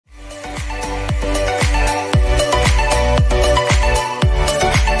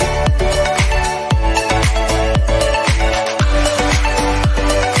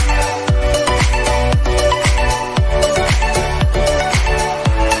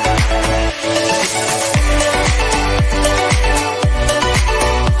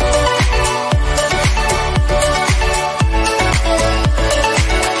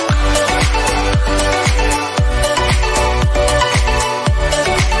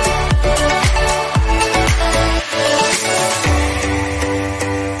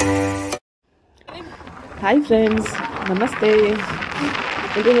Hi friends, ನಮಸ್ತೆ.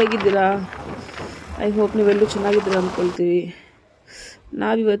 ಎಲ್ಲರೂ ಹೇಗಿದ್ದೀರಾ? ಐ ಹೋಪ್ ನೀವೆಲ್ಲರೂ ಚೆನ್ನಾಗಿದ್ದೀರಾ ಅಂದ್ಕೊಳ್ತೀವಿ.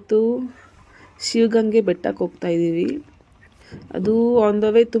 ನಾವಿವತ್ತು ಶಿವಗಂಗೆ ಬೆಟ್ಟಕ್ಕೆ ಹೋಗ್ತಾ ಇದ್ದೀವಿ. ಅದು on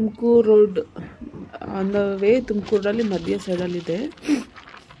the way Tumakuru road, on the way ತುಮಕೂರಲ್ಲಿ ಮಧ್ಯ ಸೈಡಲ್ಲಿದೆ.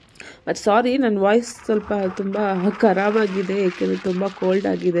 ಬಟ್ ಸಾರಿ, ನನ್ನ ವಾಯ್ಸ್ ಸ್ವಲ್ಪ ತುಂಬ ಖರಾಬಾಗಿದೆ, ಏಕೆಂದರೆ ತುಂಬ ಕೋಲ್ಡ್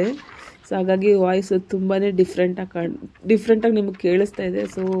ಆಗಿದೆ. ಸೊ ಹಾಗಾಗಿ ವಾಯ್ಸು ತುಂಬಾ ಡಿಫ್ರೆಂಟಾಗಿ ನಿಮಗೆ ಕೇಳಿಸ್ತಾ ಇದೆ.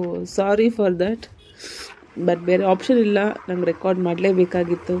 So sorry for that. But ಬೇರೆ ಆಪ್ಷನ್ ಇಲ್ಲ, ನಂಗೆ ರೆಕಾರ್ಡ್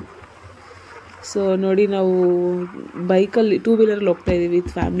ಮಾಡಲೇಬೇಕಾಗಿತ್ತು. ಸೊ ನೋಡಿ, ನಾವು ಬೈಕಲ್ಲಿ 2 ವೀಲರಲ್ಲಿ ಹೋಗ್ತಾ ಇದ್ದೀವಿ ವಿತ್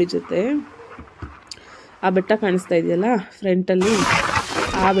ಫ್ಯಾಮ್ಲಿ ಜೊತೆ. ಆ ಬೆಟ್ಟ ಕಾಣಿಸ್ತಾ ಇದೆಯಲ್ಲ ಫ್ರಂಟಲ್ಲಿ,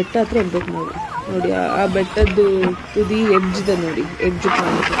 ಆ ಬೆಟ್ಟ ಹತ್ರ ಹೋಗ್ಬೇಕು ನಾವು. ನೋಡಿ, ಆ ಬೆಟ್ಟದ್ದು ತುದಿ ಎಡ್ಜ್ ಇದೆ ನೋಡಿ, ಎಡ್ಜ್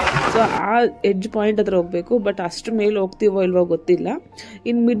ಪಾಯಿಂಟ್. ಸೊ ಆ ಎಡ್ಜ್ ಪಾಯಿಂಟ್ ಹತ್ರ ಹೋಗಬೇಕು. ಬಟ್ ಅಷ್ಟು ಮೇಲೆ ಹೋಗ್ತೀವೋ ಇಲ್ವೋ ಗೊತ್ತಿಲ್ಲ.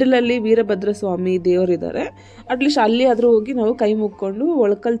 ಇನ್ನು ಮಿಡಲಲ್ಲಿ ವೀರಭದ್ರ ಸ್ವಾಮಿ ದೇವರಿದ್ದಾರೆ. ಅಟ್ಲೀಸ್ಟ್ ಅಲ್ಲಿ ಆದರೂ ಹೋಗಿ ನಾವು ಕೈ ಮುಕ್ಕೊಂಡು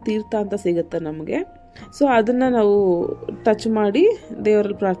ಒಳಕಲ್ ತೀರ್ಥ ಅಂತ ಸಿಗುತ್ತೆ ನಮಗೆ. ಸೊ ಅದನ್ನು ನಾವು ಟಚ್ ಮಾಡಿ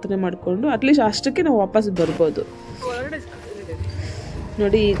ದೇವರಲ್ಲಿ ಪ್ರಾರ್ಥನೆ ಮಾಡಿಕೊಂಡು ಅಟ್ಲೀಸ್ಟ್ ಅಷ್ಟಕ್ಕೆ ನಾವು ವಾಪಸ್ ಬರ್ಬೋದು.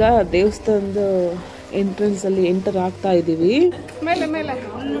 ನೋಡಿ, ಈಗ ದೇವಸ್ಥಾನದ ಎಂಟ್ರೆನ್ಸಲ್ಲಿ ಎಂಟರ್ ಆಗ್ತಾ ಇದ್ದೀವಿ.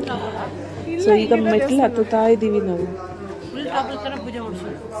 ಸೊ ಈಗ ಮೆಟ್ಲು ಹತ್ತುತ್ತಾ ಇದ್ದೀವಿ ನಾವು.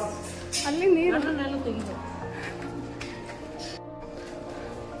 ಅಲ್ಲಿ ನೀರು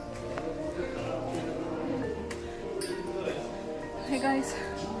ಗೈಸ್,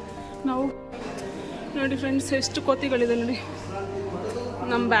 ನಾವು ನೋಡಿ ಫ್ರೆಂಡ್ಸ್, ಎಷ್ಟು ಕೋತಿಗಳಿದೆ ನೋಡಿ.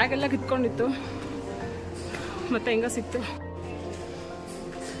 ನಮ್ಮ ಬ್ಯಾಗೆಲ್ಲ ಕಿತ್ಕೊಂಡಿತ್ತು, ಮತ್ತೆ ಹೆಂಗ ಸಿಕ್ತು.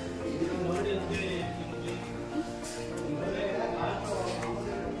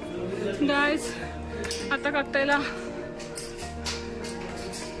 ಗಾಯ್ಸ್, ಹತ್ತಕ್ಕಾಗ್ತಾ ಇಲ್ಲ,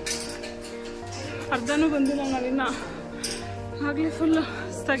 ಅರ್ಧನೂ ಬಂದಿಲ್ಲ ನಾವಿನ್ನ. ಆಗಲೇ ಫುಲ್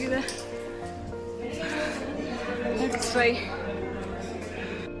ಸುಸ್ತಾಗಿದೆ. Let's try.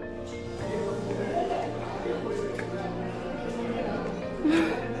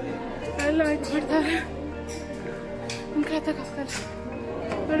 ಎಲ್ಲ ವೆಯ್ಟ್ ಮಾಡ್ತಾರೆ, ನಮ್ಗೆ ಹತ್ತಕ್ಕಾಗ್ತಾರೆ.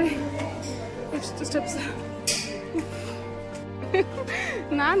 ನೋಡಿ ಎಷ್ಟು ಸ್ಟೆಪ್ಸ್.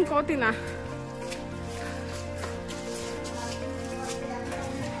 ನಾನು ಕೋತಿನ.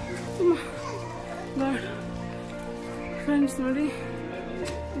 ಫ್ರೆಂಡ್ಸ್ ನೋಡಿ,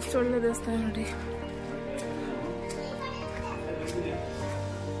 ಇಷ್ಟು ಒಳ್ಳೆ ದೇವಸ್ಥಾನ ನೋಡಿ.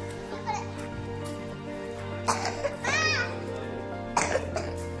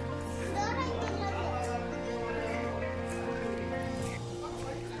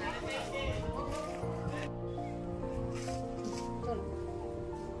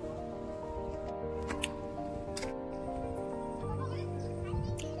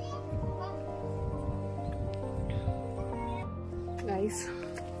 ಗೈಸ್,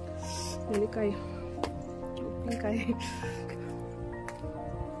 ನೆಲ್ಲಿಕಾಯಿ, ಉಪ್ಪಿನಕಾಯಿ,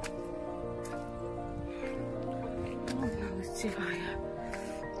 ಶಿವಾಯ.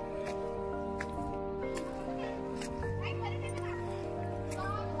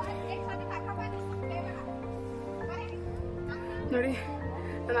 ನೋಡಿ,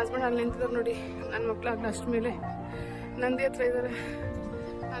 ನನ್ನ ಹಸ್ಬೆಂಡ್ ಅಲ್ಲಿ ನಿಂತಿದ್ದಾರೆ ನೋಡಿ. ನನ್ನ ಮಕ್ಳು ಆಗಲಿ ಅಷ್ಟ ಮೇಲೆ ನಂದಿ ಹತ್ರ ಇದ್ದಾರೆ.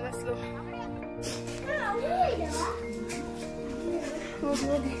 ನಾನು ಅಸಲು ಹೋಗಿ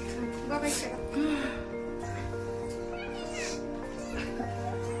ಹೋಗಿ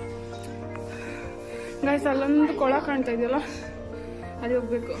ಗೈಸ್, ಅಲ್ಲೊಂದು ಕೊಳ ಕಾಣ್ತಾ ಇದೆಯಲ್ಲ, ಅಲ್ಲಿ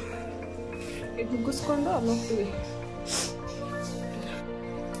ಹೋಗ್ಬೇಕು. ಈಗ ಮುಗಿಸ್ಕೊಂಡು ಅಲ್ಲಿ ಹೋಗ್ತೀವಿ.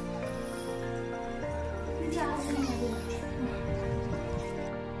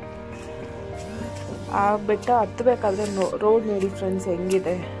 ಆ ಬೆಟ್ಟ ಹತ್ತಬೇಕಾದ್ರೆ ರೋಡ್ ನೋಡಿ ಫ್ರೆಂಡ್ಸ್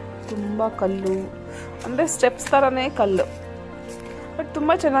ಹೆಂಗಿದೆ. ತುಂಬ ಕಲ್ಲು, ಅಂದರೆ ಸ್ಟೆಪ್ಸ್ ಥರನೇ ಕಲ್ಲು. ಬಟ್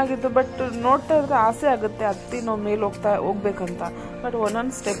ತುಂಬ ಚೆನ್ನಾಗಿತ್ತು. ಬಟ್ ನೋಡ್ತಾ ಇದ್ರೆ ಆಸೆ ಆಗುತ್ತೆ ಹತ್ತಿ ನಾವು ಮೇಲೆ ಹೋಗ್ಬೇಕಂತ. ಬಟ್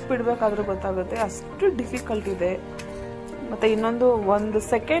ಒಂದೊಂದು ಸ್ಟೆಪ್ ಇಡಬೇಕಾದ್ರೂ ಗೊತ್ತಾಗುತ್ತೆ, ಅಷ್ಟು ಡಿಫಿಕಲ್ಟ್ ಇದೆ. ಮತ್ತು ಇನ್ನೊಂದು 1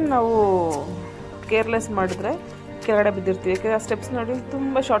 ಸೆಕೆಂಡ್ ನಾವು ಕೇರ್ಲೆಸ್ ಮಾಡಿದ್ರೆ ಕೆಳಗಡೆ ಬಿದ್ದಿರ್ತೀವಿ. ಯಾಕೆಂದರೆ ಆ ಸ್ಟೆಪ್ಸ್ ನೋಡಿ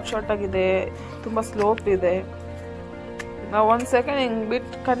ತುಂಬ ಶಾರ್ಟ್ ಆಗಿದೆ, ತುಂಬ ಸ್ಲೋಪ್ ಇದೆ. ನಾವು 1 ಸೆಕೆಂಡ್ ಹಿಂಗೆ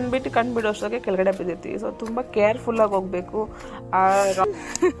ಕಣ್ಣು ಬಿಡೋಷ್ಟಕ್ಕೆ ಕೆಳಗಡೆ ಬಿದ್ದಿರ್ತೀವಿ. ಸೊ ತುಂಬ ಕೇರ್ಫುಲ್ಲಾಗಿ ಹೋಗಬೇಕು.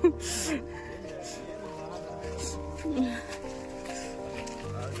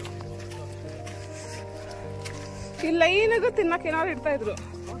 ಈ ಲೈನಾಗ ತಿನ್ನಕ್ಕೆ ಏನಾದ್ರು ಇಡ್ತಾ ಇದ್ರು.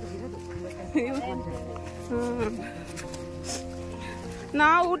 ನಾ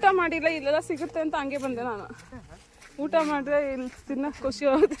ಊಟ ಮಾಡಿಲ್ಲ, ಇಲ್ಲೆಲ್ಲ ಸಿಗುತ್ತೆ ಅಂತ ಹಂಗೆ ಬಂದೆ ನಾನು. ಊಟ ಮಾಡಿದ್ರೆ ಇಲ್ಲಿ ತಿನ್ನಕ್ಕೆ ಖುಷಿ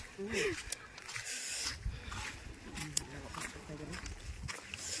ಆಗುತ್ತೆ.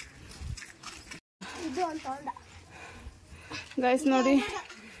 ಗೈಸ್ ನೋಡಿ,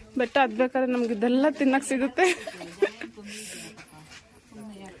 ಬೆಟ್ಟ ಹತ್ಬೇಕಾದ್ರೆ ನಮ್ಗೆ ಇದೆಲ್ಲ ತಿನ್ನಕ್ಕೆ ಸಿಗುತ್ತೆ.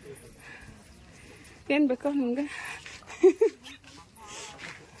 ಏನು ಬೇಕೋ ನಿಮಗೆ?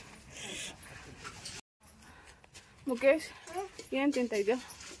 ಮುಖೇಶ್ ಏನು ತಿಂತ ಇದೆಯಾ?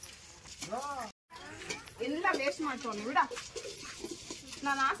 ಎಲ್ಲ ವೇಸ್ಟ್ ಮಾಡ್ತಾವನು ಬಿಡ.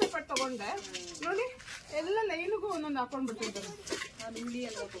 ನಾನು ಆಸೆ ಪಟ್ಟು ತಗೊಂಡೆ ನೋಡಿ, ಎಲ್ಲ ಲೈನಿಗೂ ಒಂದೊಂದು ಹಾಕೊಂಡ್ಬಿಟ್ಟಿದ್ದಾರೆ.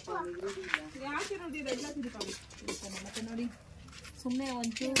 ಯಾಕೆ ನೋಡಿ ಎಲ್ಲ ತಿಂತಾವೆ ಮತ್ತೆ ನೋಡಿ. ಸುಮ್ಮನೆ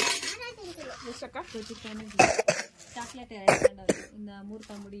ಒಂಚೂರು ಎಷ್ಟಕ್ಕ ಚಾಕ್ಲೇಟ್ ಇನ್ನ 3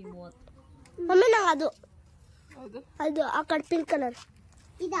 ತಂಬುಡಿ 30. ಮಮ್ಮಿ ನಂಗೆ ಅದು ಹೌದು ಅದು ಆ ಕಡೆ ಪಿಂಕ್ ಕಲರ್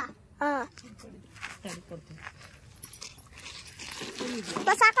ಇದಾ? ಹಾಂ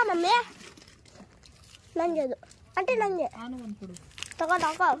ಸಾಕ ಮಮ್ಮಿ? ನಂಗೆ ಅದು ಆಂಟಿ ನಂಗೆ ನಾನು ಒಂದು ಕೊಡು. ತಗೊಂಡು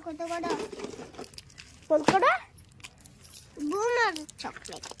ಒಂದು ಕೊಡು. ಬೂಮರ್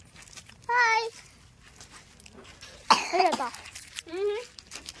ಚಾಕ್ಲೇಟ್. ಹಾಯ್ ಹೇಳಕ್ಕ.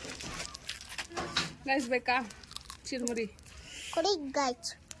 ಗೈಸ್ ಬೇಕಾ ಚಿರುಮುರಿ? ಕೊಡಿ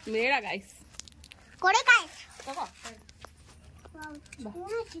ಗಾಯ್ಸ್. ಬೇಡ ಗೈಸ್, ಕೊಡಿ ಗಾಯ್ಸ್. ತಗೋ.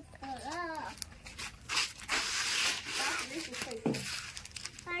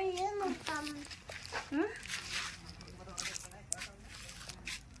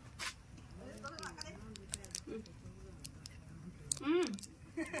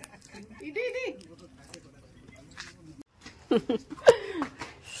 ಇಡಿ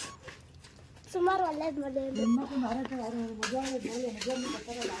ಸುಮಾರು ಒಳ್ಳೇದು ಮದುವೆ.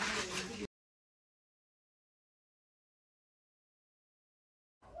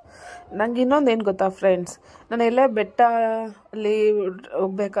 ನಂಗೆ ಇನ್ನೊಂದು ಏನು ಗೊತ್ತಾ ಫ್ರೆಂಡ್ಸ್, ನಾನು ಎಲ್ಲೇ ಅಲ್ಲಿ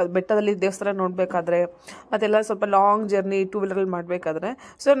ಬೆಟ್ಟದಲ್ಲಿ ದೇವಸ್ಥಾನ ನೋಡಬೇಕಾದ್ರೆ ಮತ್ತೆಲ್ಲ ಸ್ವಲ್ಪ ಲಾಂಗ್ ಜರ್ನಿ 2 ವೀಲರಲ್ಲಿ ಮಾಡಬೇಕಾದ್ರೆ,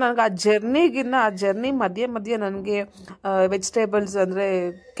 ಸೊ ನನಗೆ ಆ ಜರ್ನಿ ಮಧ್ಯೆ ನನಗೆ ವೆಜಿಟೇಬಲ್ಸ್ ಅಂದರೆ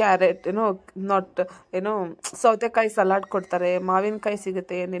ಕ್ಯಾರೆಟ್ ಸೌತೆಕಾಯಿ ಸಲಾಡ್ ಕೊಡ್ತಾರೆ, ಮಾವಿನಕಾಯಿ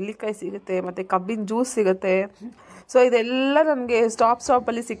ಸಿಗುತ್ತೆ, ನೆಲ್ಲಿಕಾಯಿ ಸಿಗುತ್ತೆ, ಮತ್ತು ಕಬ್ಬಿನ ಜ್ಯೂಸ್ ಸಿಗುತ್ತೆ. ಸೊ ಇದೆಲ್ಲ ನನಗೆ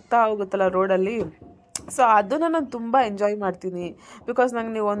ಸ್ಟಾಪಲ್ಲಿ ಸಿಗ್ತಾ ಹೋಗುತ್ತಲ್ಲ ರೋಡಲ್ಲಿ. ಸೊ ಅದನ್ನು ನಾನು ತುಂಬ ಎಂಜಾಯ್ ಮಾಡ್ತೀನಿ. ಬಿಕಾಸ್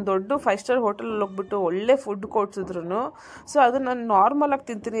ನಂಗೆ ನೀವು ಒಂದು ದೊಡ್ಡ 5 ಸ್ಟಾರ್ ಹೋಟೆಲಲ್ಲಿ ಹೋಗ್ಬಿಟ್ಟು ಒಳ್ಳೆ ಫುಡ್ ಕೊಡ್ಸಿದ್ರು ಸೊ ಅದು ನಾನು ನಾರ್ಮಲಾಗಿ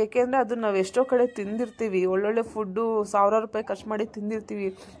ತಿಂತೀನಿ. ಏಕೆಂದರೆ ಅದು ನಾವು ಎಷ್ಟೋ ಕಡೆ ತಿಂದಿರ್ತೀವಿ, ಒಳ್ಳೊಳ್ಳೆ ಫುಡ್ಡು 1000 ರೂಪಾಯಿ ಖರ್ಚು ಮಾಡಿ ತಿಂದಿರ್ತೀವಿ.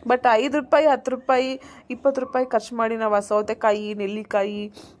 ಬಟ್ 5 ರೂಪಾಯಿ 10 ರೂಪಾಯಿ 20 ರೂಪಾಯಿ ಖರ್ಚು ಮಾಡಿ ನಾವು ಆ ಸೌತೆಕಾಯಿ ನೆಲ್ಲಿಕಾಯಿ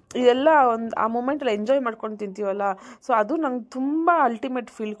ಇದೆಲ್ಲ ಆ ಮೂಮೆಂಟಲ್ಲಿ ಎಂಜಾಯ್ ಮಾಡ್ಕೊಂಡು ತಿಂತೀವಲ್ಲ, ಸೊ ಅದು ನಂಗೆ ತುಂಬ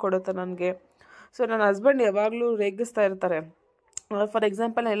ಅಲ್ಟಿಮೇಟ್ ಫೀಲ್ ಕೊಡುತ್ತೆ ನನಗೆ. ಸೊ ನನ್ನ ಹಸ್ಬೆಂಡ್ ಯಾವಾಗಲೂ ರೇಗಿಸ್ತಾ ಇರ್ತಾರೆ. ಫಾರ್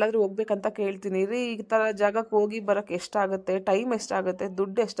ಎಕ್ಸಾಂಪಲ್ ನಾನು ಎಲ್ಲಾದರೂ ಹೋಗ್ಬೇಕಂತ ಕೇಳ್ತೀನಿ, ರೀ ಈ ಥರ ಜಾಗಕ್ಕೆ ಹೋಗಿ ಬರೋಕ್ಕೆ ಎಷ್ಟಾಗುತ್ತೆ, ಟೈಮ್ ಎಷ್ಟಾಗುತ್ತೆ,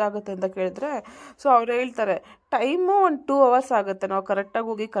 ದುಡ್ಡು ಎಷ್ಟಾಗುತ್ತೆ ಅಂತ ಕೇಳಿದ್ರೆ, ಸೊ ಅವ್ರು ಹೇಳ್ತಾರೆ ಟೈಮು ಒಂದು 2 ಅವರ್ಸ್ ಆಗುತ್ತೆ, ನಾವು ಕರೆಕ್ಟಾಗಿ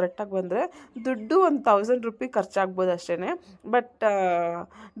ಹೋಗಿ ಕರೆಕ್ಟಾಗಿ ಬಂದರೆ ದುಡ್ಡು ಒಂದು 1000 ರೂಪಾಯಿ ಖರ್ಚಾಗ್ಬೋದು ಅಷ್ಟೇ. ಬಟ್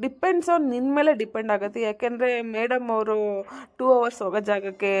ಡಿಪೆಂಡ್ಸ್ ಆನ್ ನಿನ್ನ ಮೇಲೆ ಡಿಪೆಂಡ್ ಆಗುತ್ತೆ. ಯಾಕೆಂದರೆ ಮೇಡಮ್ ಅವರು 2 ಅವರ್ಸ್ ಹೋಗೋ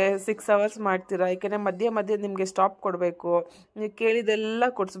ಜಾಗಕ್ಕೆ 6 ಅವರ್ಸ್ ಮಾಡ್ತೀರಾ. ಯಾಕೆಂದರೆ ಮಧ್ಯೆ ನಿಮಗೆ ಸ್ಟಾಪ್ ಕೊಡಬೇಕು, ನೀವು ಕೇಳಿದೆಲ್ಲ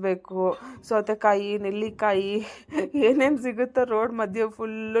ಕೊಡಿಸ್ಬೇಕು, ಸೌತೆಕಾಯಿ ನೆಲ್ಲಿಕಾಯಿ ಏನೇನು ಸಿಗುತ್ತೋ ರೋಡ್ ಮಧ್ಯೆ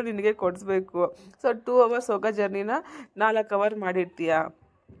ಫುಲ್ಲು ನಿನಗೆ ಕೊಡಿಸ್ಬೇಕು. ಸೊ 2 ಅವರ್ಸ್ ಹೋಗೋ ಜರ್ನಿನ 4 ಅವರ್ ಮಾಡಿರ್ತೀಯ.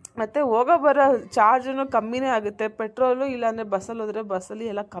 ಮತ್ತು ಹೋಗೋ ಬರೋ ಚಾರ್ಜೂ ಕಮ್ಮಿನೇ ಆಗುತ್ತೆ. ಪೆಟ್ರೋಲು ಇಲ್ಲಾಂದರೆ ಬಸ್ಸಲ್ಲಿ ಹೋದರೆ ಬಸ್ಸಲ್ಲಿ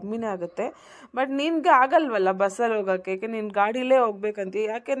ಎಲ್ಲ ಕಮ್ಮಿನೇ ಆಗುತ್ತೆ. ಬಟ್ ನಿನಗೆ ಆಗಲ್ವಲ್ಲ ಬಸ್ಸಲ್ಲಿ ಹೋಗೋಕ್ಕೆ, ಯಾಕೆ ನೀನು ಗಾಡೀಲೇ ಹೋಗ್ಬೇಕಂತೀವಿ.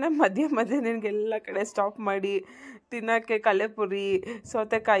 ಯಾಕೆಂದರೆ ಮಧ್ಯೆ ನಿನಗೆಲ್ಲ ಕಡೆ ಸ್ಟಾಪ್ ಮಾಡಿ ತಿನ್ನೋಕ್ಕೆ ಕಲೆಪುರಿ,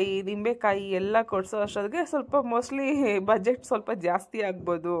 ಸೌತೆಕಾಯಿ, ನಿಂಬೆಕಾಯಿ ಎಲ್ಲ ಕೊಡಿಸೋ ಅಷ್ಟೊತ್ತಿಗೆ ಸ್ವಲ್ಪ ಮೋಸ್ಟ್ಲಿ ಬಜೆಟ್ ಸ್ವಲ್ಪ ಜಾಸ್ತಿ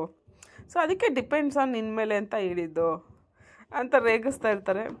ಆಗ್ಬೋದು. ಸೊ ಅದಕ್ಕೆ ಡಿಪೆಂಡ್ಸ್ ಆನ್ ನಿನ್ನ ಮೇಲೆ ಅಂತ ಹೇಳಿದ್ದು ಅಂತ ರೇಗಿಸ್ತಾ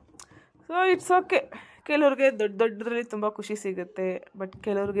ಇರ್ತಾರೆ. So it's okay. ಕೆಲವ್ರಿಗೆ ದೊಡ್ಡದ್ರಲ್ಲಿ ತುಂಬ ಖುಷಿ ಸಿಗುತ್ತೆ, ಬಟ್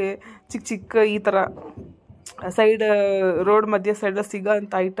ಕೆಲವ್ರಿಗೆ ಚಿಕ್ಕ ಈ ಥರ ರೋಡ್ ಮಧ್ಯೆ ಸೈಡಲ್ಲಿ ಸಿಗೋ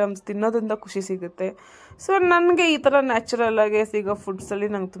ಅಂಥ ಐಟಮ್ಸ್ ತಿನ್ನೋದ್ರಿಂದ ಖುಷಿ ಸಿಗುತ್ತೆ. ಸೊ ನನಗೆ ಈ ಥರ ನ್ಯಾಚುರಲಾಗಿ ಸಿಗೋ ಫುಡ್ಸಲ್ಲಿ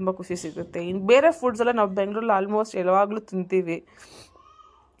ನಂಗೆ ತುಂಬ ಖುಷಿ ಸಿಗುತ್ತೆ. ಇನ್ನು ಬೇರೆ ಫುಡ್ಸೆಲ್ಲ ನಾವು ಬೆಂಗಳೂರಲ್ಲಿ ಆಲ್ಮೋಸ್ಟ್ ಯಾವಾಗಲೂ ತಿಂತೀವಿ.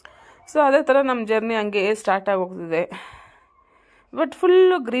 ಸೊ ಅದೇ ಥರ ನಮ್ಮ ಜರ್ನಿ ಹಂಗೆ start ಆಗೋಗ್ತಿದೆ. But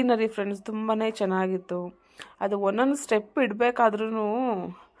full greenery friends, ತುಂಬಾ ಚೆನ್ನಾಗಿತ್ತು. ಅದು ಒಂದೊಂದು ಸ್ಟೆಪ್ ಇಡಬೇಕಾದ್ರೂ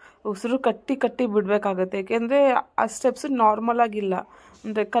ಉಸಿರು ಕಟ್ಟಿ ಬಿಡಬೇಕಾಗತ್ತೆ. ಏಕೆಂದರೆ ಆ ಸ್ಟೆಪ್ಸು ನಾರ್ಮಲ್ ಆಗಿಲ್ಲ,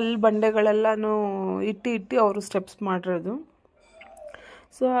 ಅಂದರೆ ಕಲ್ಲು ಬಂಡೆಗಳೆಲ್ಲನೂ ಇಟ್ಟು ಅವರು ಸ್ಟೆಪ್ಸ್ ಮಾಡಿರೋದು.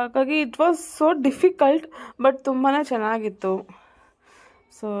 ಸೊ ಹಾಗಾಗಿ it was so difficult, but ತುಂಬಾ ಚೆನ್ನಾಗಿತ್ತು.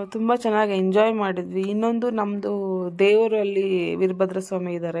 ಸೊ ತುಂಬ ಚೆನ್ನಾಗಿ ಎಂಜಾಯ್ ಮಾಡಿದ್ವಿ. ಇನ್ನೊಂದು ನಮ್ಮದು ದೇವರಲ್ಲಿ ವೀರಭದ್ರ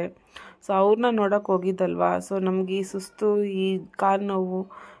ಸ್ವಾಮಿ ಇದ್ದಾರೆ. ಸೊ ಅವ್ರನ್ನ ನೋಡೋಕೆ ಹೋಗಿದ್ದಲ್ವಾ, ಸೊ ನಮಗೆ ಈ ಸುಸ್ತು, ಈ ಕಾಲು ನೋವು,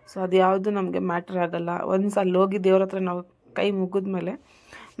 ಸೊ ಅದು ಯಾವುದು ನಮಗೆ ಮ್ಯಾಟ್ರ್ ಆಗೋಲ್ಲ. ಒಂದು ಅಲ್ಲಿ ಹೋಗಿ ದೇವ್ರ ಹತ್ರ ನಾವು ಕೈ ಮುಗಿದ್ಮೇಲೆ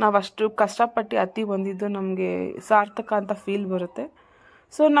ನಾವು ಅಷ್ಟು ಕಷ್ಟಪಟ್ಟು ಹತ್ತಿ ಬಂದಿದ್ದು ನಮಗೆ ಸಾರ್ಥಕ ಅಂತ ಫೀಲ್ ಬರುತ್ತೆ.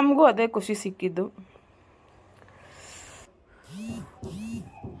 ಸೊ ನಮಗೂ ಅದೇ ಖುಷಿ ಸಿಕ್ಕಿದ್ದು.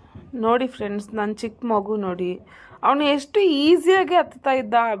 ನೋಡಿ ಫ್ರೆಂಡ್ಸ್, ನನ್ನ ಚಿಕ್ಕ ಮಗು ನೋಡಿ, ಅವನು ಎಷ್ಟು ಈಸಿಯಾಗಿ ಹತ್ತಾ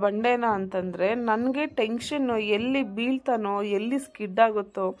ಇದ್ದ ಆ ಬಂಡೆನ ಅಂತಂದರೆ ನನಗೆ ಟೆನ್ಷನ್ನು, ಎಲ್ಲಿ ಬೀಳ್ತಾನೋ, ಎಲ್ಲಿ ಸ್ಕಿಡ್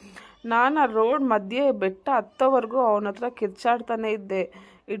ಆಗುತ್ತೋ. ನಾನು ಆ ರೋಡ್ ಮಧ್ಯೆ ಬೆಟ್ಟ ಹತ್ತೋವರೆಗೂ ಅವನ ಹತ್ರ ಕಿರ್ಚಾಡ್ತಾನೆ ಇದ್ದೆ,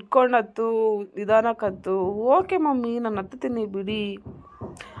 ಇಟ್ಕೊಂಡು ಹತ್ತು, ನಿಧಾನಕ್ಕೆ ಹತ್ತು, ಓಕೆ ಮಮ್ಮಿ ನಾನು ಹತ್ತೀನಿ ಬಿಡಿ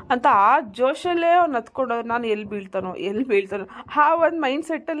ಅಂತ ಆ ಜೋಶಲ್ಲೇ ಅವ್ನು ಹತ್ಕೊಂಡವ್ರು, ನಾನು ಎಲ್ಲಿ ಬೀಳ್ತಾನೋ ಆ ಒಂದು ಮೈಂಡ್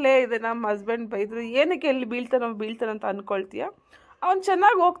ಸೆಟ್ಟಲ್ಲೇ ಇದೆ. ನಮ್ಮ ಹಸ್ಬೆಂಡ್ ಬೈದ್ರು, ಏನಕ್ಕೆ ಎಲ್ಲಿ ಬೀಳ್ತಾನೋ ಅಂತ ಅಂದ್ಕೊಳ್ತೀಯ, ಅವ್ನು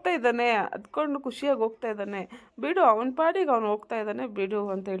ಚೆನ್ನಾಗಿ ಹೋಗ್ತಾ ಇದ್ದಾನೆ, ಹತ್ಕೊಂಡು ಖುಷಿಯಾಗಿ ಹೋಗ್ತಾ ಇದ್ದಾನೆ, ಬಿಡು ಅವನ ಪಾಡಿಗೆ ಅವ್ನು ಹೋಗ್ತಾ ಇದ್ದಾನೆ ಬಿಡು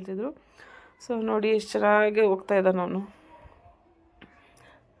ಅಂತ ಹೇಳ್ತಿದ್ರು. ಸೊ ನೋಡಿ ಎಷ್ಟು ಚೆನ್ನಾಗಿ ಹೋಗ್ತಾ ಇದ್ದಾನೆ ಅವನು.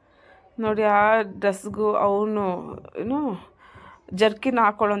 ನೋಡಿ ಆ ಡ್ರೆಸ್ಗೂ ಅವನು ಏನು ಜರ್ಕಿನ್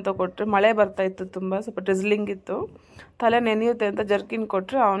ಹಾಕೊಳ್ಳೋ ಅಂತ ಕೊಟ್ಟರೆ, ಮಳೆ ಬರ್ತಾಯಿತ್ತು ತುಂಬ, ಸ್ವಲ್ಪ ಡ್ರಿಸ್ಲಿಂಗ್ ಇತ್ತು, ತಲೆ ನೆನೆಯುತ್ತೆ ಅಂತ ಜರ್ಕಿನ್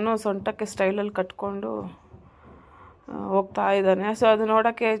ಕೊಟ್ಟರೆ ಅವನು ಸೊಂಟಕ್ಕೆ ಸ್ಟೈಲಲ್ಲಿ ಕಟ್ಕೊಂಡು ಹೋಗ್ತಾ ಇದ್ದಾನೆ. ಸೊ ಅದು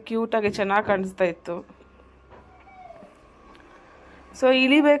ನೋಡೋಕ್ಕೆ ಕ್ಯೂಟಾಗಿ ಚೆನ್ನಾಗಿ ಕಾಣಿಸ್ತಾ ಇತ್ತು. ಸೊ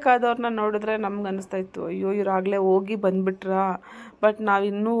ಇಳಿಬೇಕಾದವ್ರನ್ನ ನೋಡಿದ್ರೆ ನಮ್ಗೆ ಅನ್ನಿಸ್ತಾ ಇತ್ತು, ಅಯ್ಯೋ ಇವರಾಗಲೇ ಹೋಗಿ ಬಂದುಬಿಟ್ರಾ, ಬಟ್ ನಾವು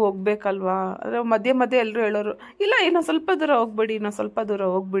ಇನ್ನೂ ಹೋಗ್ಬೇಕಲ್ವಾ. ಅಂದರೆ ಮಧ್ಯೆ ಎಲ್ಲರೂ ಹೇಳೋರು, ಇಲ್ಲ ಇನ್ನೂ ಸ್ವಲ್ಪ ದೂರ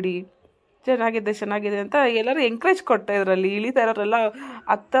ಹೋಗ್ಬಿಡಿ, ಚೆನ್ನಾಗಿದೆ ಅಂತ ಎಲ್ಲರೂ ಎಂಕರೇಜ್ ಕೊಡ್ತಾ ಇದ್ರಲ್ಲಿ. ಇಳಿತಾ ಇರೋರೆಲ್ಲ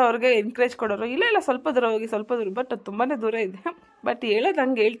ಅವ್ರಿಗೆ ಎಂಕರೇಜ್ ಕೊಡೋರು, ಇಲ್ಲ ಸ್ವಲ್ಪ ದೂರ ಹೋಗಿ, ಬಟ್ ಅದು ತುಂಬಾ ದೂರ ಇದೆ. ಬಟ್ ಹೇಳೋದು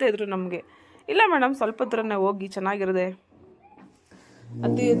ಹಂಗೆ ಹೇಳ್ತಾ ಇದ್ರು ನಮಗೆ, ಇಲ್ಲ ಮೇಡಮ್ ಸ್ವಲ್ಪ ದೂರನೇ ಹೋಗಿ, ಚೆನ್ನಾಗಿರೋದೆ.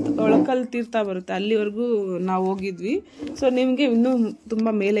 ಅತಿ ಒಳಕಲ್ ತೀರ್ಥ ಬರುತ್ತೆ, ಅಲ್ಲಿವರೆಗೂ ನಾವು ಹೋಗಿದ್ವಿ. ಸೊ ನಿಮಗೆ ಇನ್ನೂ ತುಂಬ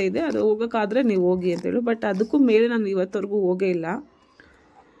ಮೇಲೆ ಇದೆ, ಅದು ಹೋಗೋಕ್ಕಾದ್ರೆ ನೀವು ಹೋಗಿ ಅಂತೇಳಿ. ಬಟ್ ಅದಕ್ಕೂ ಮೇಲೆ ನಾನು ಇವತ್ತವರೆಗೂ ಹೋಗೇ ಇಲ್ಲ.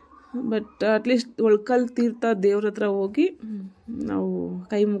 ಬಟ್ ಅಟ್ಲೀಸ್ಟ್ ಒಳ್ಕಲ್ ತೀರ್ಥ ದೇವ್ರ ಹತ್ರ ಹೋಗಿ ನಾವು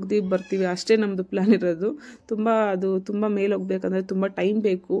ಕೈ ಮುಗ್ದು ಬರ್ತೀವಿ, ಅಷ್ಟೇ ನಮ್ಮದು ಪ್ಲ್ಯಾನ್ ಇರೋದು. ತುಂಬ ಮೇಲೆ ಹೋಗ್ಬೇಕಂದ್ರೆ ತುಂಬ ಟೈಮ್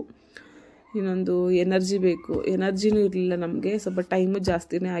ಬೇಕು, ಇನ್ನೊಂದು ಎನರ್ಜಿ ಬೇಕು. ಎನರ್ಜಿನೂ ಇರಲಿಲ್ಲ ನಮಗೆ, ಸ್ವಲ್ಪ ಟೈಮು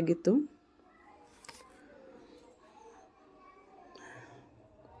ಜಾಸ್ತಿನೇ ಆಗಿತ್ತು.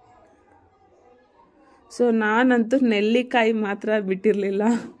 ಸೊ ನಾನಂತೂ ನೆಲ್ಲಿಕಾಯಿ ಮಾತ್ರ ಬಿಟ್ಟಿರಲಿಲ್ಲ.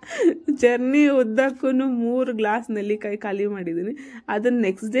 ಜರ್ನಿ ಉದ್ದಕ್ಕೂ 3 ಗ್ಲಾಸ್ ನೆಲ್ಲಿಕಾಯಿ ಖಾಲಿ ಮಾಡಿದ್ದೀನಿ. ಅದನ್ನು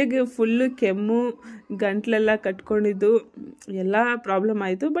ನೆಕ್ಸ್ಟ್ ಡೇಗೆ ಫುಲ್ಲು ಕೆಮ್ಮು, ಗಂಟ್ಲೆಲ್ಲ ಕಟ್ಕೊಂಡಿದ್ದು ಎಲ್ಲ ಪ್ರಾಬ್ಲಮ್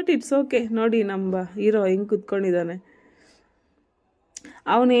ಆಯಿತು. But it's okay. ನೋಡಿ ನಮ್ಮ ಹೀರೋ ಹೆಂಗೆ ಕೂತ್ಕೊಂಡಿದ್ದಾನೆ,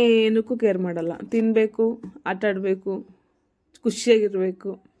 ಅವನೇನಕ್ಕೂ ಕೇರ್ ಮಾಡಲ್ಲ, ತಿನ್ನಬೇಕು, ಆಟಾಡಬೇಕು,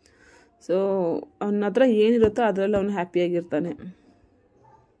 ಖುಷಿಯಾಗಿರಬೇಕು. ಸೊ ಅವನ ಹತ್ರ ಏನಿರುತ್ತೋ ಅದರಲ್ಲಿ ಅವನು ಹ್ಯಾಪಿಯಾಗಿರ್ತಾನೆ.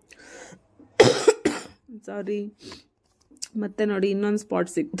 ಸಾರಿ. ಮತ್ತು ನೋಡಿ ಇನ್ನೊಂದು ಸ್ಪಾಟ್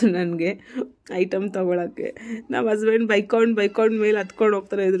ಸಿಕ್ತು ನನಗೆ ಐಟಮ್ ತೊಗೊಳಕ್ಕೆ. ನಮ್ಮ ಹಸ್ಬೆಂಡ್ ಬೈಕೊಂಡು ಮೇಲೆ ಹತ್ಕೊಂಡು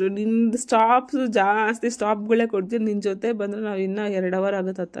ಹೋಗ್ತಾರೆ ಇದ್ರು, ನಿಂದು ಜಾಸ್ತಿ ಸ್ಟಾಪ್ಗಳೇ ಕೊಡ್ತೀನಿ, ನಿನ್ನ ಜೊತೆ ಬಂದರೆ ನಾವು ಇನ್ನೂ 2 ಅವರ್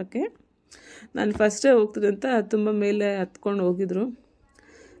ಆಗುತ್ತೆ ಹತ್ತಕ್ಕೆ, ನಾನು ಫಸ್ಟೇ ಹೋಗ್ತೀನಿ ಅಂತ ತುಂಬ ಮೇಲೆ ಹತ್ಕೊಂಡು ಹೋಗಿದ್ರು.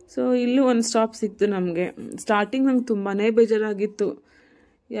 ಸೊ ಇಲ್ಲೂ ಒಂದು ಸ್ಟಾಪ್ ಸಿಕ್ತು ನಮಗೆ. ಸ್ಟಾರ್ಟಿಂಗ್ ನಂಗೆ ತುಂಬಾ ಬೇಜಾರಾಗಿತ್ತು,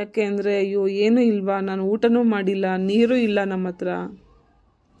 ಯಾಕೆ ಅಂದರೆ ಅಯ್ಯೋ ಏನೂ ಇಲ್ವಾ, ನಾನು ಊಟನೂ ಮಾಡಿಲ್ಲ, ನೀರೂ ಇಲ್ಲ ನಮ್ಮ ಹತ್ರ,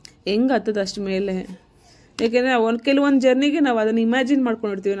 ಹೆಂಗೆ ಹತ್ತದ ಅಷ್ಟು ಮೇಲೆ. ಏಕೆಂದರೆ ಕೆಲವೊಂದು ಜರ್ನಿಗೆ ನಾವು ಅದನ್ನು ಇಮ್ಯಾಜಿನ್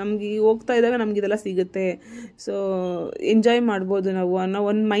ಮಾಡ್ಕೊಂಡಿರ್ತೀವಿ, ನಮ್ಗೆ ಹೋಗ್ತಾ ಇದ್ದಾಗ ನಮ್ಗೆ ಇದೆಲ್ಲ ಸಿಗುತ್ತೆ, ಸೊ ಎಂಜಾಯ್ ಮಾಡ್ಬೋದು ನಾವು ಅನ್ನೋ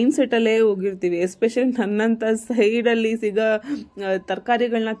ಒಂದು ಮೈಂಡ್ ಸೆಟ್ಟಲ್ಲೇ ಹೋಗಿರ್ತೀವಿ. ಎಸ್ಪೆಷಲಿ ನನ್ನಂಥ ಸೈಡಲ್ಲಿ ಸಿಗೋ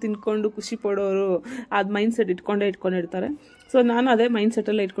ತರಕಾರಿಗಳನ್ನ ತಿನ್ಕೊಂಡು ಖುಷಿ ಪಡೋರು ಅದು ಮೈಂಡ್ ಸೆಟ್ ಇಟ್ಕೊಂಡಿರ್ತಾರೆ. ಸೊ ನಾನು ಅದೇ ಮೈಂಡ್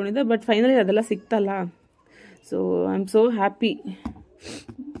ಸೆಟ್ಟಲ್ಲೇ ಇಟ್ಕೊಂಡಿದ್ದೆ. ಬಟ್ ಫೈನಲಿ ಅದೆಲ್ಲ ಸಿಕ್ತಲ್ಲ, so I am so happy.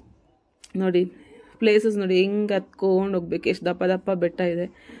 ನೋಡಿ ಪ್ಲೇಸಸ್ ನೋಡಿ ಹೆಂಗೆ ಹತ್ಕೊಂಡು ಹೋಗ್ಬೇಕು, ಎಷ್ಟು ದಪ್ಪ ಬೆಟ್ಟ ಇದೆ.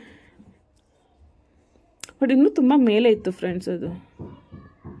 ಬಟ್ ಇನ್ನೂ ತುಂಬ ಮೇಲೆ ಇತ್ತು ಫ್ರೆಂಡ್ಸ್ ಅದು.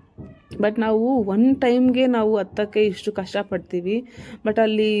 ಬಟ್ ನಾವು ಒನ್ ಟೈಮ್ಗೆ ನಾವು ಹತ್ತಕ್ಕೆ ಇಷ್ಟು ಕಷ್ಟಪಡ್ತೀವಿ. ಬಟ್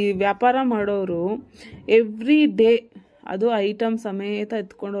ಅಲ್ಲಿ ವ್ಯಾಪಾರ ಮಾಡೋರು ಎವ್ರಿ ಡೇ ಅದು ಐಟಮ್ ಸಮೇತ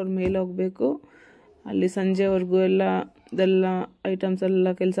ಎತ್ಕೊಂಡು ಅವ್ರ ಮೇಲೆ ಹೋಗಬೇಕು, ಅಲ್ಲಿ ಸಂಜೆವರೆಗೂ ಇದೆಲ್ಲ ಐಟಮ್ಸ್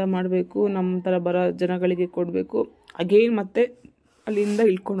ಎಲ್ಲ ಕೆಲಸ ಮಾಡಬೇಕು, ನಮ್ಮ ಥರ ಬರೋ ಜನಗಳಿಗೆ ಕೊಡಬೇಕು, ಅಗೇನ್ ಮತ್ತೆ ಅಲ್ಲಿಂದ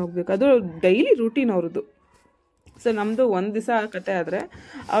ಇಳ್ಕೊಂಡು ಹೋಗ್ಬೇಕು. ಅದು ಡೈಲಿ ರೂಟೀನ್ ಅವ್ರದ್ದು. ಸೊ ನಮ್ಮದು ಒಂದು ದಿವಸ ಕತೆ ಆದರೆ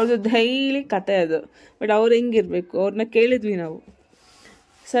ಅವ್ರದ್ದು ಡೈಲಿ ಕತೆ ಅದು. ಬಟ್ ಅವ್ರು ಹೆಂಗಿರಬೇಕು, ಅವ್ರನ್ನ ಕೇಳಿದ್ವಿ ನಾವು,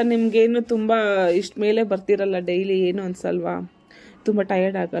 ಸರ್ ನಿಮಗೇನು ತುಂಬ ಇಷ್ಟು ಮೇಲೆ ಬರ್ತಿರಲ್ಲ ಡೈಲಿ, ಏನು ಅನ್ಸಲ್ವಾ, ತುಂಬ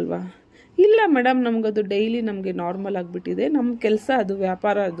ಟಯರ್ಡ್ ಆಗಲ್ವಾ? ಇಲ್ಲ ಮೇಡಮ್, ನಮಗದು ಡೈಲಿ ನಮಗೆ ನಾರ್ಮಲ್ ಆಗಿಬಿಟ್ಟಿದೆ, ನಮ್ಮ ಕೆಲಸ ಅದು,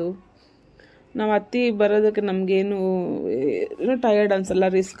 ವ್ಯಾಪಾರ ಅದು, ನಾವು ಹತ್ತಿ ಬರೋದಕ್ಕೆ ನಮಗೇನು ಟಯರ್ಡ್ ಅನಿಸಲ್ಲ,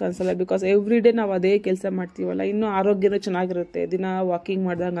 ರಿಸ್ಕ್ ಅನಿಸಲ್ಲ. ಬಿಕಾಸ್ ಎವ್ರಿ ಡೇ ನಾವು ಅದೇ ಕೆಲಸ ಮಾಡ್ತೀವಲ್ಲ, ಇನ್ನೂ ಆರೋಗ್ಯನೂ ಚೆನ್ನಾಗಿರುತ್ತೆ, ದಿನ ವಾಕಿಂಗ್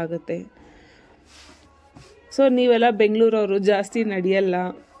ಮಾಡ್ದಂಗೆ ಆಗುತ್ತೆ. ಸೊ ನೀವೆಲ್ಲ ಬೆಂಗಳೂರವರು ಜಾಸ್ತಿ ನಡೆಯಲ್ಲ,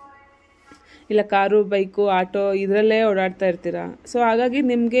 ಇಲ್ಲ ಕಾರು ಬೈಕು ಆಟೋ ಇದರಲ್ಲೇ ಓಡಾಡ್ತಾ ಇರ್ತೀರ. ಸೊ ಹಾಗಾಗಿ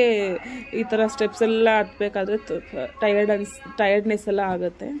ನಿಮಗೆ ಈ ಥರ ಸ್ಟೆಪ್ಸ್ ಎಲ್ಲ ಹತ್ಬೇಕಾದ್ರೆ ಟಯರ್ಡ್ನೆಸ್ ಎಲ್ಲ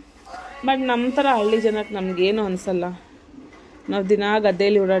ಆಗುತ್ತೆ. ಬಟ್ ನಮ್ಮ ಥರ ಹಳ್ಳಿ ಜನಕ್ಕೆ ನಮಗೇನು ಅನಿಸಲ್ಲ, ನಾವು ದಿನ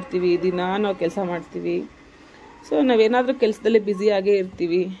ಗದ್ದೆಯಲ್ಲಿ ಓಡಾಡ್ತೀವಿ, ದಿನ ನಾವು ಕೆಲಸ ಮಾಡ್ತೀವಿ, ಸೊ ನಾವೇನಾದರೂ ಕೆಲಸದಲ್ಲಿ ಬ್ಯುಸಿಯಾಗೇ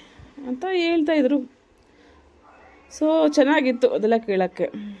ಇರ್ತೀವಿ ಅಂತ ಹೇಳ್ತಾಯಿದ್ರು. ಸೊ ಚೆನ್ನಾಗಿತ್ತು ಅದೆಲ್ಲ ಕೇಳೋಕ್ಕೆ.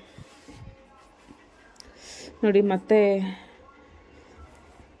 ನೋಡಿ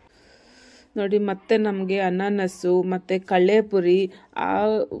ಮತ್ತೆ ನಮಗೆ ಅನಾನಸ್ಸು ಮತ್ತು ಕಳ್ಳೆಪುರಿ, ಆ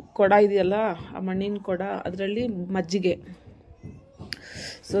ಕೊಡ ಇದೆಯಲ್ಲ, ಆ ಮಣ್ಣಿನ ಕೊಡ, ಅದರಲ್ಲಿ ಮಜ್ಜಿಗೆ,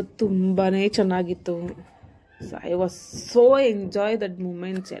 ಸೊ ತುಂಬಾ ಚೆನ್ನಾಗಿತ್ತು. So I was so enjoy that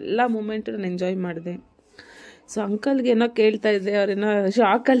moments. ಎಲ್ಲ ಮೂಮೆಂಟು ನಾನು ಎಂಜಾಯ್ ಮಾಡಿದೆ. ಸೊ ಅಂಕಲ್ಗೆ ಏನೋ ಕೇಳ್ತಾ ಇದ್ದೆ, ಅವ್ರೇನೋ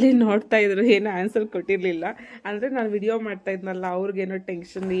ಶಾಕಲ್ಲಿ ನೋಡ್ತಾ ಇದ್ರು, ಏನೋ ಆನ್ಸರ್ ಕೊಟ್ಟಿರಲಿಲ್ಲ. ಅಂದರೆ ನಾನು ವಿಡಿಯೋ ಮಾಡ್ತಾ ಇದ್ನಲ್ಲ, ಅವ್ರಿಗೇನೋ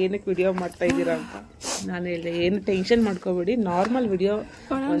ಟೆನ್ಷನ್, ಏನಕ್ಕೆ ವಿಡಿಯೋ ಮಾಡ್ತಾ ಇದ್ದೀರಾ ಅಂತ. ನಾನು ಹೇಳಿದೆ ಏನು ಟೆನ್ಷನ್ ಮಾಡ್ಕೋಬೇಡಿ, ನಾರ್ಮಲ್ ವಿಡಿಯೋ,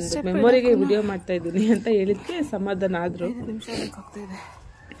 ಒಂದು ಮೆಮೊರಿಗೆ ವಿಡಿಯೋ ಮಾಡ್ತಾ ಇದ್ದೀನಿ ಅಂತ ಹೇಳಿದ್ಕೆ ಸಮಾಧಾನ ಆದರು.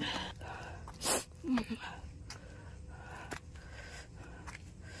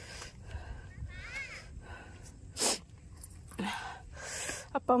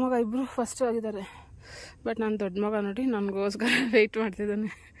 ಅಪ್ಪ ಮಗ ಇಬ್ಬರು ಫಸ್ಟ್ ಆಗಿದ್ದಾರೆ. ಬಟ್ ನಾನು ದೊಡ್ಡ ಮಗ ನೋಡಿ ನನಗೋಸ್ಕರ ವೆಯ್ಟ್ ಮಾಡ್ತಿದ್ದಾನೆ.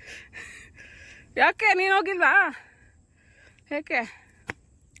 ಯಾಕೆ ನೀನು ಹೋಗಿಲ್ಲ? ಯಾಕೆ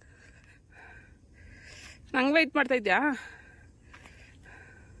ನಂಗೆ ವೆಯ್ಟ್ ಮಾಡ್ತಾ ಇದ್ಯಾ?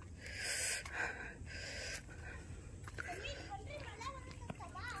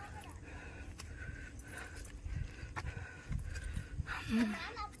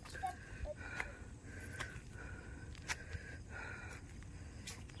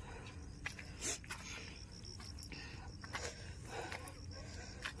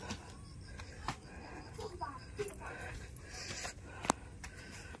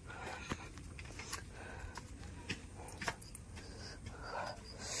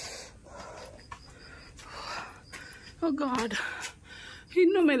 ಓ ಗಾಡ್,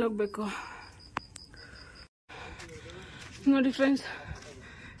 ಇನ್ನೂ ಮೇಲೆ ಹೋಗ್ಬೇಕು ನೋಡಿ ಫ್ರೆಂಡ್ಸ್.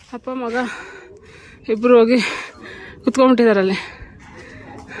 ಅಪ್ಪ ಮಗ ಇಬ್ಬರು ಹೋಗಿ ಕುತ್ಕೊಂಡ್ಬಿಟ್ಟಿದಾರಲ್ಲಿ.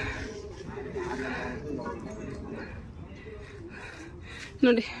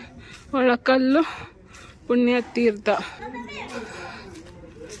 ನೋಡಿ, ಒಳಕಲ್ಲು ಪುಣ್ಯ ತೀರ್ಥ.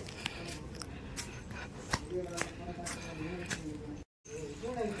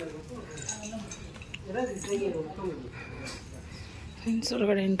 ಫ್ರೆಂಡ್ಸ್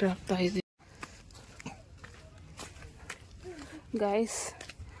ಒಳಗಡೆ ಎಂಟ್ರಿ ಆಗ್ತಾ ಇದೆ. ಗೈಸ್,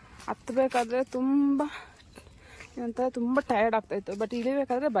 ಹತ್ತಬೇಕಾದ್ರೆ ತುಂಬ ಟಯರ್ಡ್ ಆಗ್ತಾಯಿತ್ತು. ಬಟ್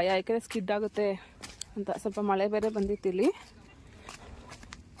ಇಳಿಬೇಕಾದ್ರೆ ಭಯ, ಯಾಕೆಂದರೆ ಸ್ಕಿಡ್ ಆಗುತ್ತೆ ಅಂತ. ಸ್ವಲ್ಪ ಮಳೆ ಬೇರೆ ಬಂದಿತ್ತು ಇಲ್ಲಿ,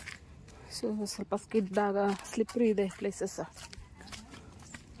 ಸೊ ಸ್ವಲ್ಪ ಸ್ಕಿಡ್ ಆಗ ಸ್ಲಿಪ್ರಿ ಇದೆ ಪ್ಲೇಸಸ್.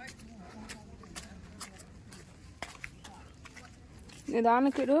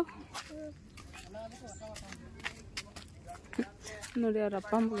 ನಿಧಾನಕ್ಕಿಡು. ನೋಡಿ, ಅವ್ರ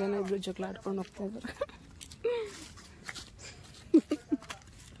ಅಪ್ಪ ಮಗನ ಇಬ್ರು ಜಗಳ ಆಡ್ಕೊಂಡು ಹೋಗ್ತಾ ಇದ್ದಾರೆ.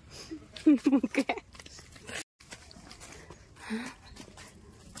 ಓಕೆ,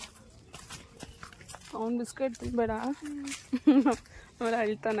 ಅವನು ಬಿಸ್ಕೆಟ್ ತಿನ್ಬೇಡ, ಅವರ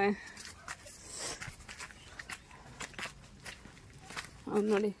ಅಳ್ತಾನೆ. ಅವ್ನು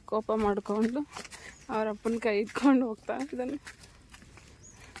ನೋಡಿ ಕೋಪ ಮಾಡಿಕೊಂಡು ಅವ್ರ ಅಪ್ಪನ ಕೈ ಇಟ್ಕೊಂಡು ಹೋಗ್ತಾ ಇದ್ದಾನೆ.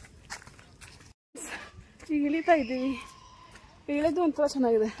 ಈಗ ಇಳಿತಾ ಇದ್ದೀವಿ. ಇಳಿದು ಒಂಥರ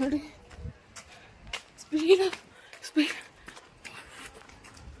ಚೆನ್ನಾಗಿದೆ ನೋಡಿ, ಸ್ಪೀಡ್ ಸ್ಪೀಡ್.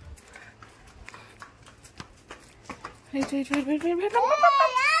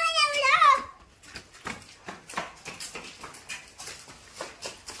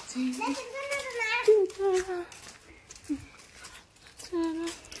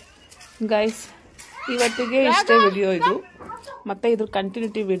 ಗೈಸ್, ಇವತ್ತಿಗೆ ಇಷ್ಟೇ ವಿಡಿಯೋ ಇದು. ಮತ್ತು ಇದ್ರ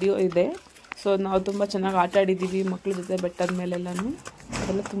ಕಂಟಿನ್ಯೂಟಿ ವಿಡಿಯೋ ಇದೆ. ಸೊ ನಾವು ತುಂಬ ಚೆನ್ನಾಗಿ ಆಟ ಆಡಿದ್ದೀವಿ ಮಕ್ಕಳ ಜೊತೆ ಬೆಟ್ಟದ ಮೇಲೆಲ್ಲನೂ.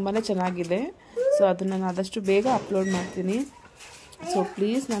 ಅದೆಲ್ಲ ತುಂಬಾ ಚೆನ್ನಾಗಿದೆ. ಸೊ ಅದನ್ನು ನಾನು ಆದಷ್ಟು ಬೇಗ ಅಪ್ಲೋಡ್ ಮಾಡ್ತೀನಿ. ಸೊ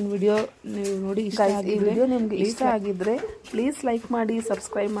ಪ್ಲೀಸ್ ನನ್ನ ವಿಡಿಯೋ ನೀವು ನೋಡಿ ಈ ವಿಡಿಯೋ ನಿಮ್ಗೆ ಇಷ್ಟ ಆಗಿದ್ದರೆ ಪ್ಲೀಸ್ ಲೈಕ್ ಮಾಡಿ,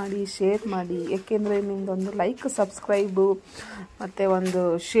 ಸಬ್ಸ್ಕ್ರೈಬ್ ಮಾಡಿ, ಶೇರ್ ಮಾಡಿ. ಏಕೆಂದರೆ ನಿಮ್ಮದೊಂದು ಲೈಕ್, ಸಬ್ಸ್ಕ್ರೈಬು ಮತ್ತು ಒಂದು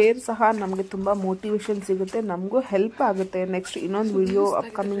ಶೇರ್ ಸಹ ನಮಗೆ ತುಂಬ ಮೋಟಿವೇಶನ್ ಸಿಗುತ್ತೆ, ನಮಗೂ ಹೆಲ್ಪ್ ಆಗುತ್ತೆ. ನೆಕ್ಸ್ಟ್ ಇನ್ನೊಂದು ವಿಡಿಯೋ,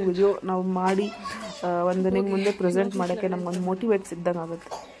 ಅಪ್ಕಮಿಂಗ್ ವಿಡಿಯೋ ನಾವು ಮಾಡಿ ಒಂದು ನಿಮ್ಮ ಮುಂದೆ ಪ್ರೆಸೆಂಟ್ ಮಾಡೋಕ್ಕೆ ನಮಗೊಂದು ಮೋಟಿವೇಟ್ ಸಿಗ್ದಂಗೆ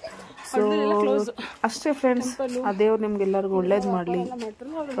ಆಗುತ್ತೆ. ಸೊ ಅಷ್ಟೇ ಫ್ರೆಂಡ್ಸ್, ಆ ದೇವ್ರು ನಿಮ್ಗೆಲ್ಲರಿಗೂ ಒಳ್ಳೇದು ಮಾಡಲಿ.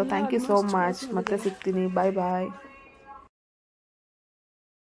 So thank you so much. ಮತ್ತೆ ಸಿಗ್ತೀನಿ. ಬಾಯ್ ಬಾಯ್.